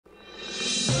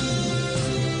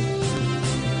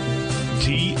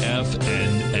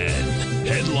TFNN.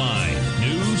 Headline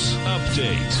News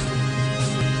Update.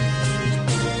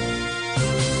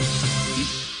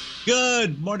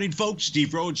 Good morning, folks.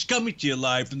 Steve Rhodes coming to you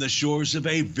live from the shores of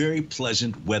a very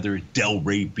pleasant weather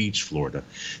Delray Beach, Florida.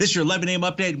 This is your 11 a.m.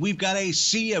 update. We've got a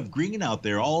sea of green out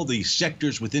there. All the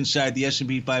sectors inside the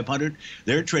S&P 500,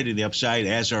 they're trading the upside,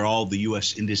 as are all the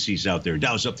U.S. indices out there.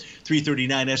 Dow's up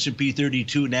 339, S&P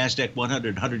 32, NASDAQ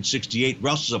 100, 168,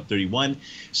 Russell's up 31,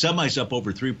 Semi's up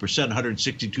over 3%,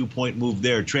 162-point move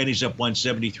there. Trading's up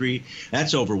 173,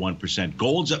 that's over 1%.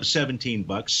 Gold's up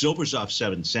 $17, silver's off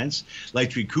 7 cents,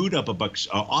 light sweet crude up off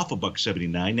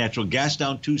 $1.79. Natural gas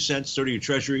down 2 cents. 30-year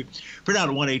Treasury print out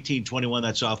at 118.21.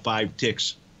 That's off 5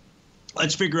 ticks.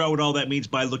 Let's figure out what all that means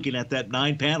by looking at that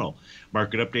 9-panel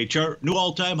market update chart. New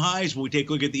all-time highs. When we take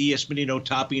a look at the ES-Minino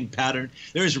topping pattern,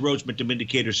 there is a Rhodes momentum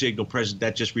indicator signal present.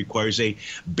 That just requires a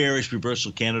bearish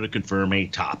reversal candle to confirm a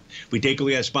top. If we take a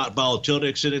look at spot volatility,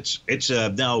 it's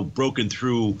now broken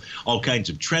through all kinds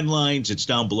of trend lines. It's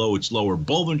down below its lower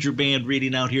Bollinger Band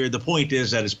reading out here. The point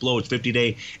is that it's below its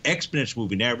 50-day exponential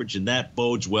moving average, and that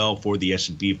bodes well for the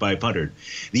S&P 500.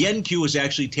 The NQ is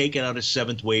actually taken out a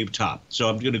 7th wave top, so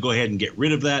I'm going to go ahead and get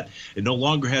rid of that. It no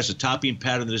longer has a topping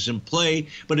pattern that is in play,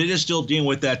 but it is still dealing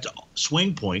with that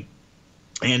swing point.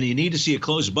 And you need to see a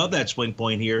close above that swing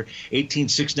point here,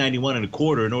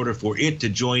 18,691.25, in order for it to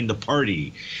join the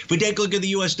party. If we take a look at the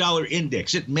U.S. dollar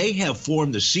index, it may have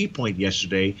formed the C point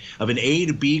yesterday of an A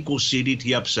to B equals CD to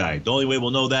the upside. The only way we'll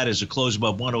know that is a close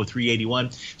above 103.81.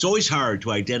 It's always hard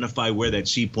to identify where that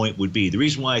C point would be. The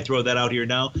reason why I throw that out here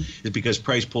now is because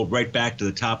price pulled right back to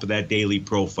the top of that daily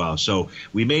profile. So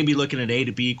we may be looking at A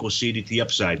to B equals CD to the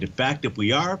upside. In fact, if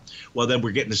we are, well, then we're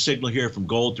getting a signal here from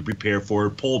gold to prepare for a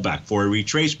pullback, for a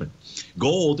retracement.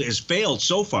 Gold has failed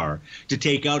so far to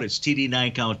take out its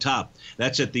TD9 count top.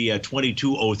 That's at the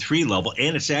 2203 level,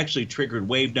 and it's actually triggered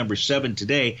wave number 7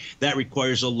 today. That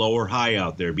requires a lower high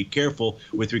out there. Be careful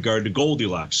with regard to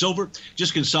Goldilocks. Silver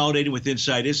just consolidating with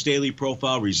inside its daily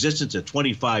profile, resistance at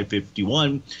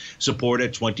 25.51, support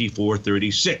at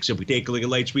 24.36. If we take a look at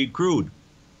light sweet crude,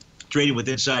 trading with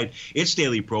inside its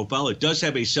daily profile, it does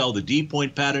have a sell the D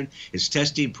point pattern. It's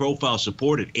testing profile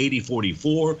support at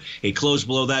 80.44. A close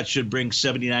below that should bring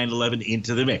 79.11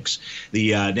 into the mix.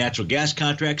 The natural gas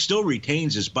contract still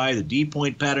retains its buy the D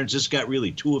point patterns. It's got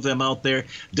really 2 of them out there.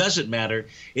 Doesn't matter.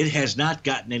 It has not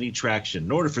gotten any traction.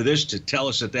 In order for this to tell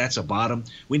us that that's a bottom,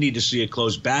 we need to see it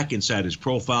close back inside its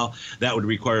profile. That would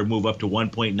require a move up to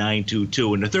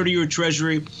 1.922. And the 30-year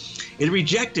Treasury, it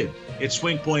rejected its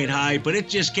swing point high, but it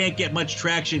just can't get much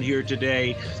traction here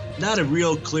today. Not a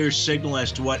real clear signal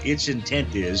as to what its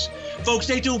intent is. Folks,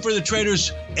 stay tuned for the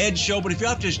Trader's Edge show, but if you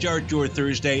have to start your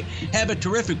Thursday, have a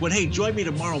terrific one. Hey, join me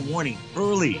tomorrow morning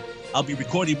early. I'll be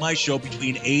recording my show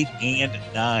between 8 and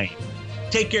 9.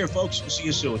 Take care, folks. We'll see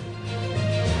you soon.